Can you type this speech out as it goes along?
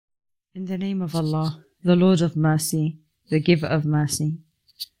In the name of Allah, the Lord of Mercy, the Giver of Mercy.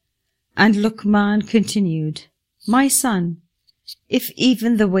 And Luqman continued, My son, if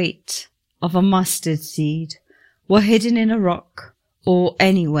even the weight of a mustard seed were hidden in a rock or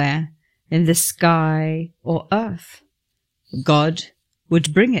anywhere in the sky or earth, God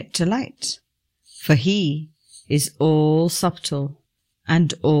would bring it to light, for He is all subtle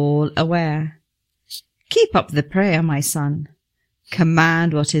and all aware. Keep up the prayer, my son.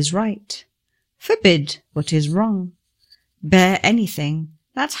 Command what is right. Forbid what is wrong. Bear anything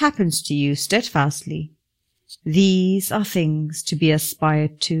that happens to you steadfastly. These are things to be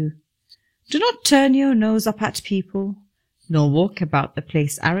aspired to. Do not turn your nose up at people, nor walk about the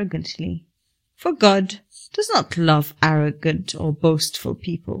place arrogantly, for God does not love arrogant or boastful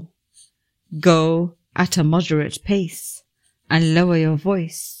people. Go at a moderate pace, and lower your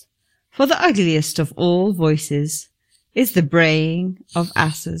voice, for the ugliest of all voices is the braying of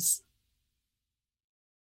asses.